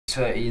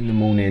6:30 in the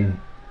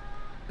morning.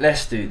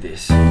 Let's do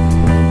this.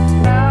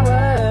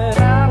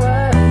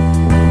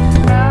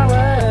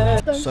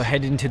 So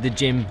heading to the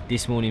gym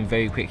this morning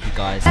very quickly,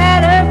 guys.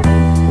 Have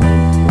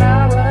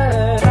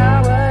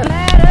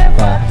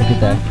a good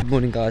day. Good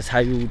morning, guys. How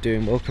you all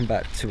doing? Welcome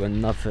back to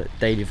another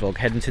daily vlog.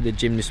 Heading to the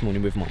gym this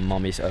morning with my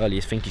mum. It's early.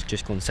 I think it's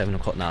just gone 7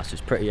 o'clock now, so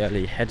it's pretty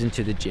early. Heading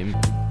to the gym.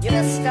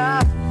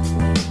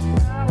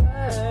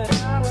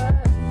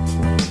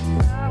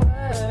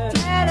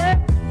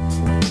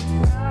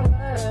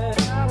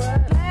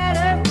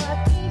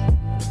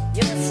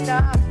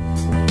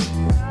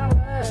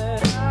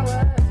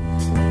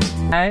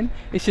 And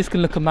it's just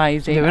gonna look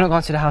amazing. Yeah, we're not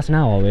going to the house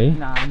now, are we?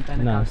 No, I'm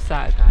gonna go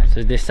Saturday.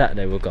 So this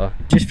Saturday we'll go.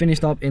 Just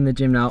finished up in the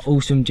gym now.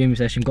 Awesome gym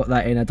session. Got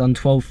that in. I done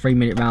 12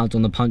 3-minute rounds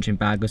on the punching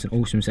bag. It was an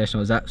awesome session. I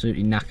was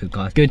absolutely knackered,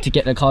 guys. Good to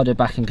get the cardio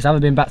back in because I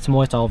haven't been back to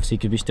Muay Thai obviously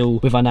because we're still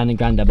with our nan and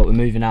granddad, but we're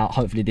moving out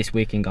hopefully this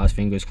weekend, guys.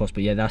 Fingers crossed.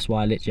 But yeah, that's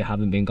why I literally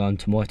haven't been going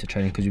to Muay Thai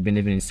training because we've been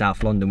living in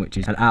South London, which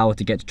is an hour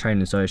to get to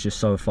training, so it's just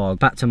so far.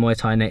 Back to Muay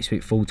Thai next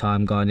week full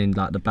time, going in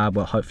like the bad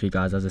work. Hopefully,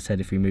 guys, as I said,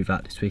 if we move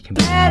out this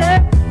weekend.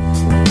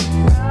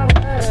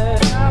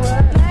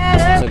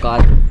 So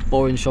guys,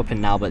 boring shopping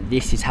now, but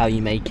this is how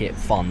you make it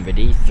fun.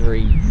 Ready?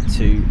 3,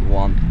 2,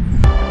 1.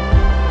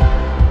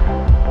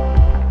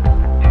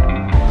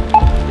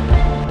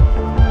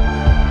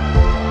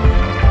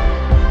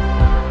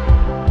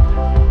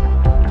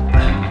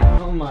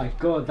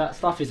 God, that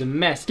stuff is a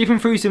mess. Skipping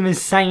through some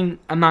insane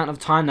amount of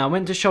time now. I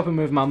went to shopping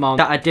with my mum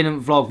that I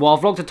didn't vlog. Well, I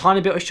vlogged a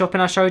tiny bit of shopping.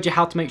 I showed you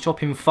how to make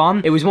shopping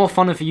fun. It was more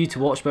fun for you to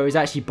watch, but it was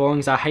actually boring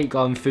because I hate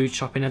going food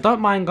shopping. I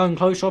don't mind going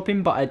clothes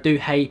shopping, but I do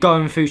hate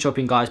going food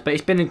shopping, guys. But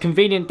it's been a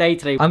convenient day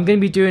today. I'm going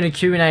to be doing a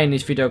Q&A in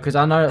this video because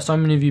I know that so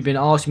many of you have been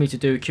asking me to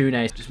do a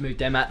Q&A. Just move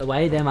them out the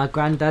way. They're my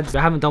granddads.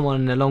 I haven't done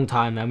one in a long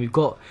time, and we've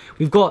got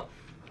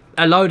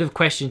a load of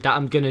questions that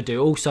I'm going to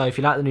do. Also, if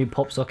you like the new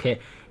pop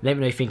socket, let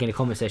me know what you think in the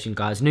comment section,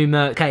 guys. New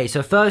merch. Okay,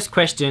 so first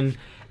question.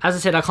 As I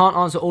said, I can't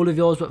answer all of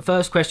yours, but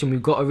first question,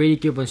 we've got a really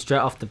good one straight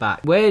off the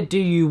bat. Where do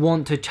you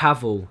want to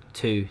travel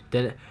to?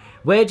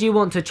 Where do you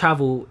want to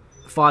travel?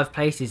 5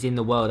 places in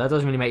the world. That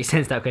doesn't really make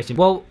sense, that question.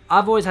 Well,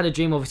 I've always had a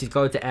dream obviously to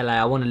go to LA.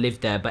 I want to live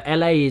there, but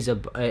LA is a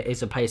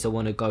place I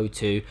want to go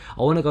to.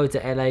 I want to go to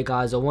LA,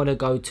 guys. I want to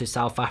go to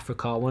South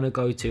Africa. I want to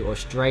go to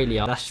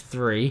Australia. That's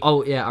 3.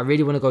 Oh yeah, I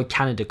really want to go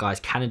Canada, guys.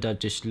 Canada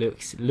just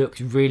looks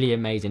really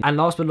amazing. And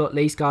last but not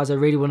least, guys, I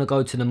really want to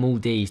go to the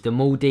Maldives. The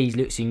Maldives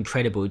looks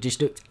incredible. It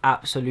just looks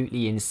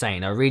absolutely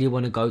insane. I really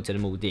want to go to the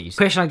Maldives.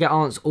 Question I get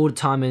asked all the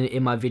time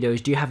in my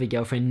videos: do you have a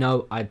girlfriend?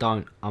 No, I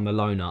don't. I'm a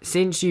loner.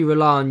 Since you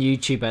rely on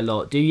YouTube a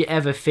lot, do you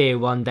ever fear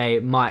one day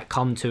it might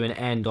come to an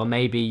end, or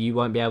maybe you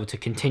won't be able to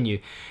continue?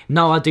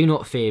 No, I do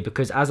not fear,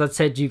 because as I've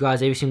said to you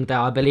guys every single day,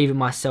 I believe in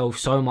myself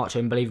so much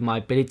and believe in my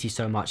ability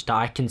so much that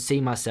I can see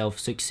myself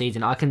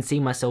succeeding. I can see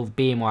myself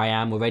being where I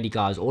am already,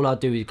 guys. All I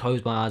do is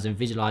close my eyes and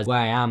visualize where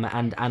I am,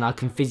 and I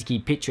can physically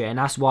picture it. And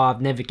that's why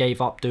I've never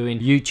gave up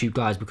doing YouTube,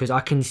 guys, because I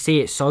can see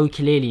it so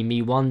clearly,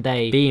 me one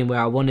day being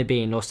where I want to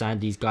be in Los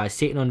Angeles, guys,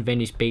 sitting on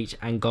Venice Beach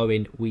and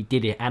going, we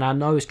did it. And I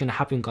know it's going to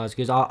happen, guys,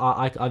 because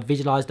I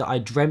visualized it. I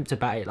dreamt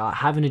about it, like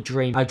having a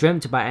dream. I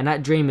dreamt about it, and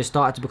that dream has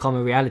started to become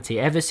a reality.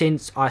 Ever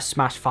since I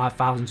smashed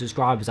 5,000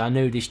 subscribers, I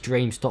knew this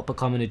dream stopped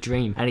becoming a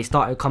dream and it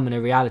started becoming a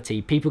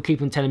reality. People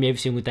keep on telling me every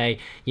single day,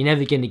 you're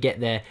never going to get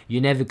there,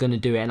 you're never going to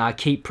do it, and I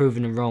keep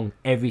proving them wrong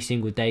every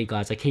single day,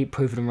 guys. I keep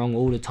proving them wrong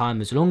all the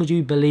time. As long as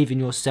you believe in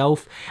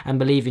yourself and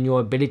believe in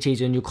your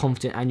abilities and your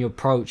confidence and your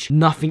approach,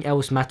 nothing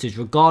else matters,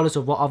 regardless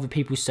of what other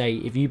people say.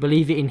 If you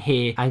believe it in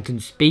here and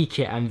can speak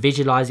it and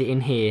visualize it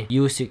in here,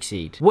 you will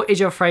succeed. What is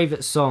your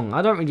favorite song?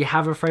 I don't really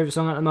have a favorite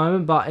song at the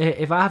moment, but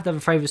if I have to have a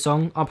favorite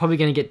song, I'm probably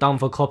going to get done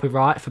for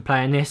copyright for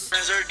playing this.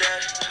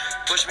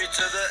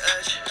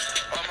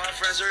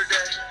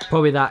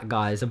 Probably that,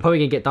 guys. I'm probably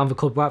gonna get done for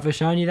copyright for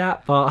showing you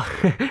that, but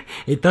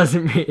it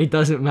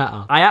doesn't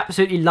matter. I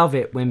absolutely love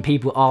it when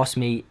people ask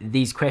me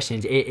these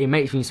questions. It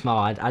makes me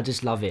smile. I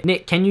just love it.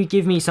 Nick, can you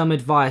give me some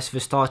advice for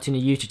starting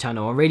a YouTube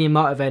channel? I'm really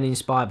motivated and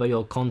inspired by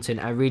your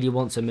content. I really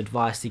want some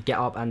advice to get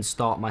up and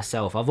start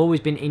myself. I've always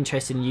been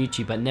interested in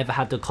YouTube but never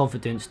had the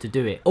confidence to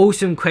do it.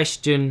 Awesome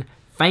question.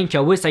 Thank you.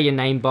 I would say your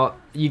name, but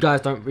you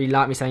guys don't really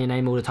like me saying your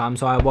name all the time,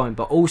 so I won't.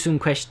 But awesome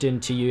question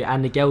to you,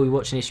 and the girl who's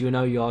watching this, you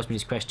know you asked me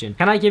this question.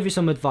 Can I give you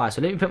some advice?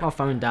 So let me put my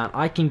phone down.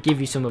 I can give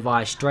you some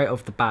advice straight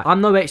off the bat. I'm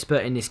no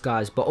expert in this,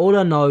 guys, but all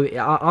I know,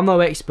 I'm no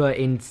expert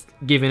in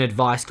giving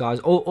advice, guys.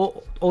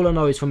 All I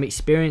know is from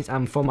experience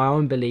and from my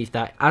own belief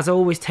that, as I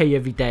always tell you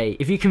every day,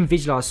 if you can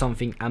visualize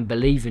something and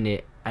believe in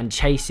it and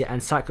chase it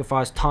and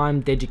sacrifice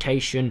time,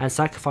 dedication, and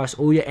sacrifice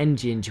all your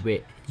energy into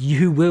it,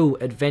 you will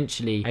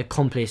eventually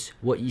accomplish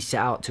what you set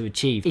out to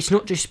achieve. It's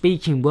not just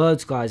speaking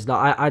words, guys.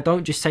 Like I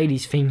don't just say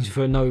these things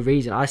for no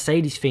reason. I say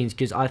these things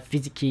because I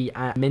physically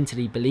and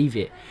mentally believe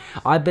it.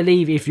 I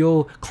believe if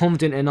you're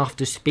confident enough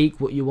to speak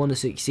what you want to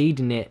succeed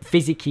in it,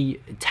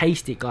 physically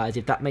taste it, guys,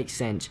 if that makes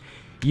sense,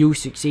 you'll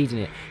succeed in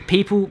it.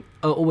 People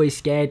are always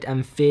scared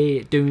and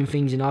fear doing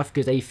things in life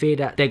because they fear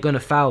that they're gonna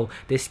fail.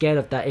 They're scared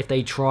of that if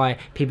they try,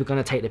 people are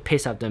gonna take the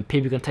piss out of them,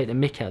 people are gonna take the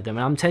mick out of them.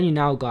 And I'm telling you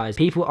now, guys,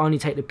 people only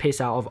take the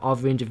piss out of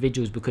other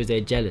individuals because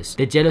they're jealous.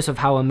 They're jealous of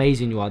how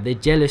amazing you are. They're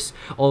jealous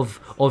of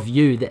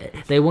you.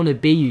 They want to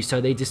be you,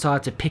 so they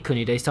decide to pick on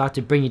you. They start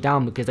to bring you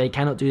down because they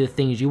cannot do the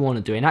things you want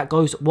to do. And that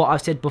goes what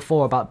I've said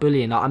before about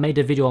bullying. Like, I made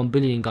a video on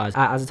bullying, guys.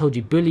 As I told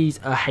you, bullies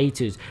are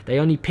haters. They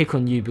only pick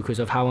on you because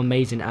of how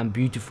amazing and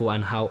beautiful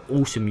and how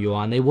awesome you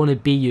are, and they want to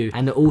be you,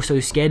 and they're also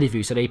scared of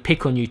you, so they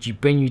pick on you to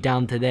bring you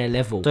down to their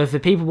level. So for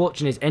people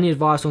watching this, any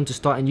advice on to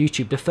starting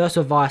YouTube, the first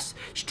advice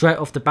straight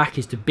off the back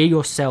is to be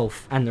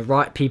yourself, and the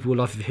right people will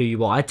love you for who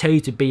you are. I tell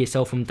you to be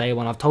yourself from day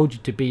one. I've told you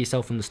to be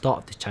yourself from the start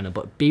of this channel,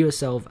 but be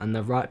yourself and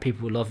the right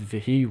people will love you for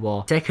who you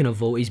are. Second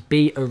of all is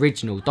be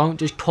original. Don't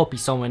just copy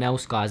someone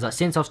else, guys. Like,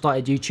 since I've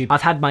started YouTube,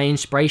 I've had my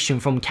inspiration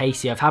from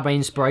Casey, I've had my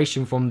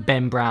inspiration from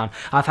Ben Brown,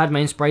 I've had my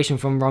inspiration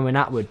from Rowan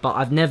Atwood, but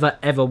I've never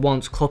ever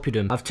once copied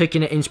them. I've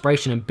taken an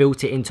inspiration and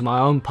built it into my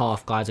own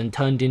path, guys, and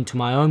turned into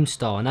my own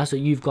style. And that's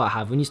what you've got to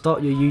have when you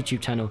start your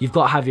YouTube channel. You've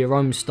got to have your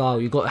own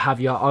style. You've got to have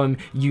your own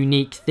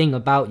unique thing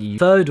about you.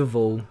 Third of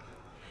all,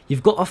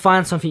 you've got to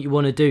find something you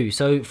want to do.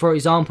 So for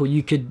example,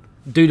 you could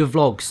do the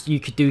vlogs, you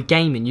could do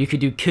gaming, you could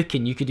do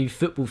cooking, you could do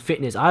football,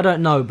 fitness, I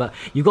don't know, but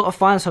you've got to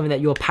find something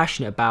that you're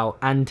passionate about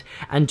and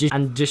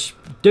just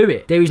do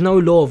it. There is no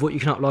law of what you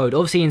can upload.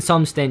 Obviously in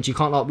some extent you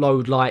can't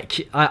upload,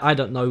 like, I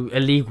don't know,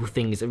 illegal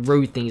things,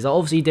 rude things. Like,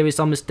 obviously there is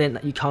some extent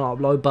that you can't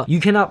upload, but you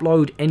can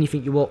upload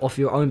anything you want off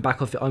your own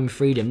back, off your own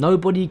freedom.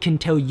 Nobody can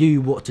tell you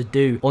what to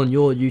do on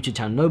your YouTube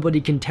channel. Nobody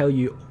can tell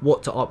you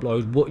what to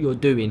upload, what you're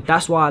doing.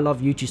 That's why I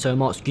love YouTube so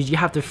much, because you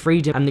have the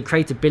freedom and the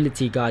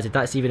creativity, guys, if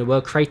that's even a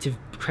word,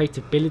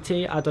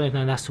 creativity, I don't even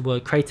know if that's the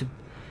word,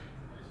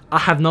 I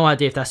have no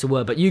idea if that's the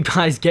word, but you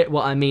guys get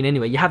what I mean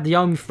anyway. You have the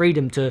own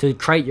freedom to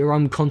create your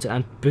own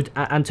content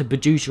and to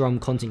produce your own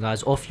content,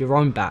 guys, off your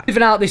own back.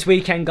 Moving out this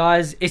weekend,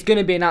 guys, it's going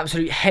to be an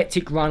absolute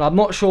hectic run. I'm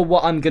not sure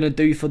what I'm going to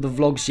do for the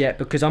vlogs yet,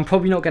 because I'm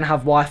probably not going to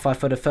have Wi-Fi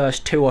for the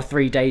first 2 or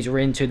 3 days we're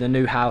into the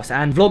new house.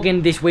 And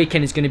vlogging this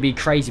weekend is going to be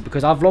crazy,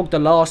 because I vlogged the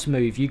last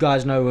move. You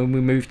guys know when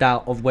we moved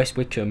out of West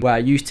Wickham, where I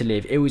used to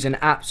live, it was an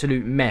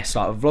absolute mess.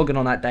 Like, vlogging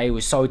on that day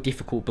was so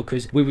difficult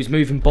because we was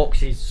moving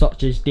boxes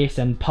such as this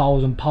and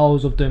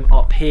piles of them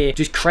up here,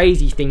 just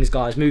crazy things,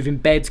 guys, moving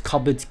beds,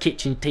 cupboards,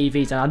 kitchen,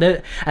 TVs, and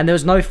there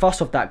was no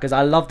fuss of that because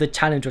I love the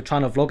challenge of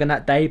trying to vlog on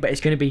that day, but it's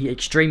going to be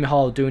extremely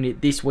hard doing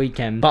it this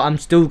weekend. But I'm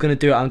still going to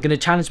do it. I'm going to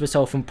challenge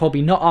myself, and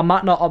I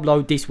might not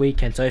upload this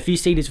weekend. So if you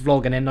see this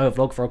vlog and then no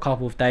vlog for a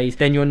couple of days,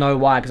 then you'll know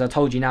why, because I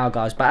told you now,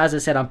 guys. But as I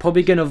said, I'm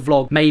probably going to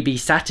vlog maybe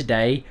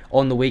Saturday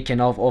on the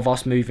weekend of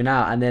us moving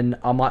out, and then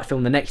I might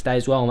film the next day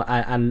as well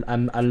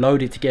and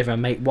load it together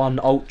and make one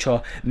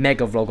ultra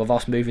mega vlog of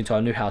us moving to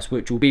our new house,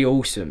 which will be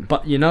awesome.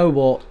 But you know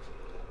what?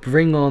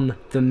 Bring on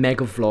the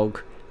mega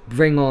vlog.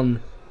 Bring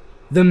on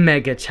the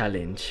mega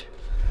challenge.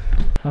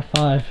 High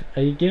five.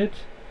 Are you good?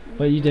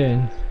 What are you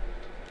doing?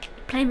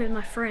 Playing with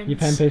my friends. You're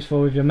playing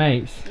PS4 with your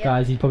mates? Yep.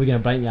 Guys, he's probably going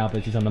to blame me out,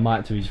 but he's on the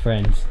mic to his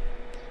friends.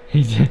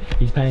 He's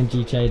playing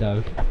GTA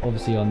though,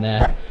 obviously on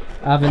there.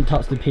 I haven't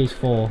touched the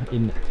PS4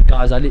 in...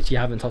 Guys, I literally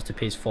haven't touched the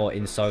PS4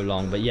 in so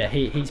long. But yeah,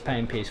 he's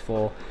playing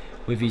PS4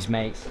 with his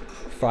mates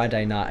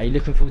Friday night. Are you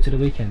looking forward to the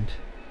weekend?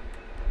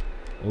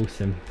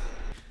 Awesome.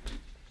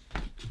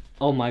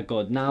 Oh my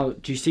god, now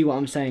do you see what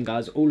I'm saying,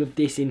 guys? All of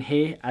this in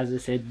here, as I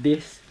said,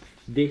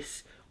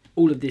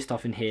 all of this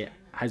stuff in here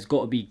has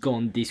got to be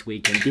gone this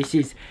weekend. This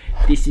is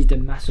the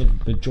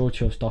massive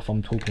majority of stuff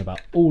I'm talking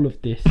about. All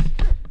of this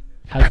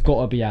has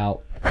got to be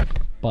out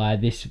by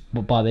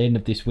the end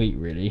of this week,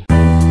 really.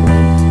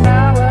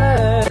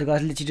 So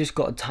guys, literally just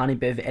got a tiny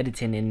bit of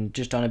editing in,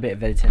 just done a bit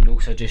of editing,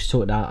 also just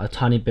sorted out a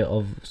tiny bit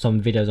of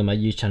some videos on my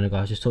YouTube channel,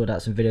 guys. Just sorted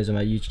out some videos on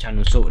my YouTube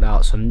channel, sorted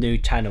out some new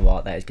channel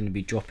art that is going to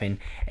be dropping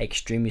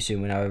extremely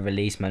soon when I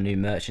release my new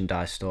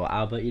merchandise store.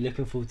 Albert, you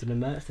looking forward to the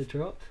merch to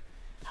drop?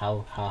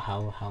 How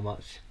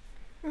much?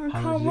 I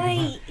can't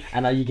wait.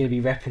 And are you going to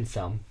be repping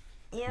some?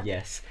 Yep.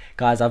 Yes,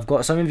 guys, I've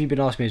got some of you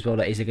been asking me as well,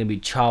 like, is it going to be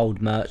child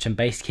merch? And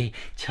basically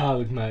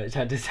child merch,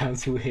 that just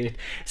sounds weird.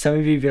 Some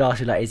of you have been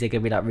asking, like, is it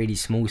going to be like really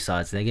small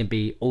sizes? They're going to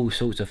be all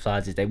sorts of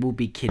sizes. They will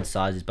be kid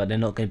sizes, but they're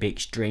not going to be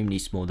extremely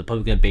small. They're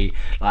probably going to be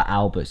like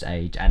Albert's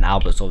age, and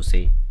Albert's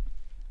obviously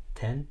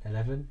 10,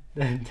 11,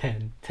 10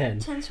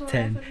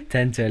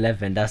 to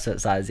 11. That's what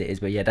size it is.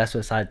 But yeah, that's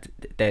what size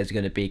there's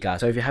going to be,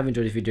 guys. So if you have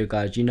enjoyed this video,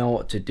 guys, you know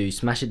what to do.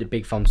 Smash it the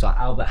big thumbs up.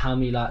 Albert, how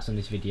many likes on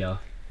this video?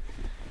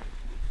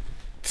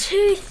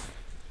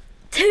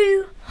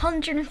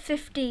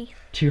 250.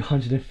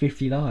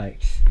 250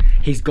 likes.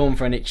 He's gone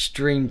for an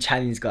extreme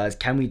challenge, guys.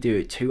 Can we do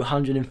it?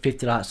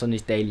 250 likes on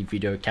this daily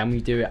video. Can we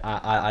do it?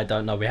 I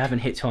don't know. We haven't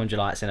hit 200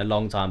 likes in a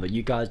long time, but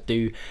you guys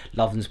do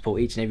love and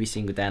support each and every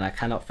single day, and I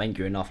cannot thank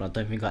you enough, and I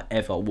don't think I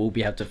ever will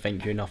be able to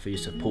thank you enough for your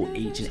support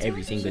each and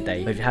every single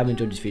day. But if you have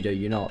enjoyed this video,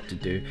 you know what to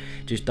do.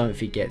 Just don't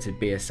forget to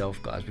be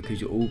yourself, guys, because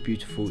you're all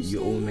beautiful,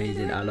 you're all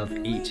amazing. I love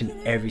each and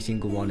every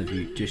single one of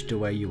you, just the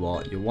way you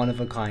are. You're one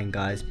of a kind,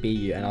 guys. Be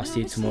you, and I'll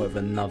see you tomorrow with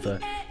another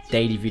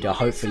daily video.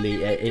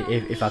 Hopefully,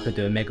 if I could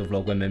do a mega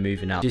vlog when we're moving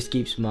moving out. Just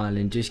keep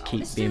smiling, just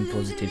keep being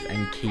positive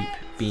and keep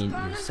being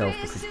yourself,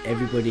 because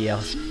everybody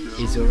else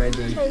is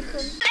already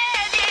Taken.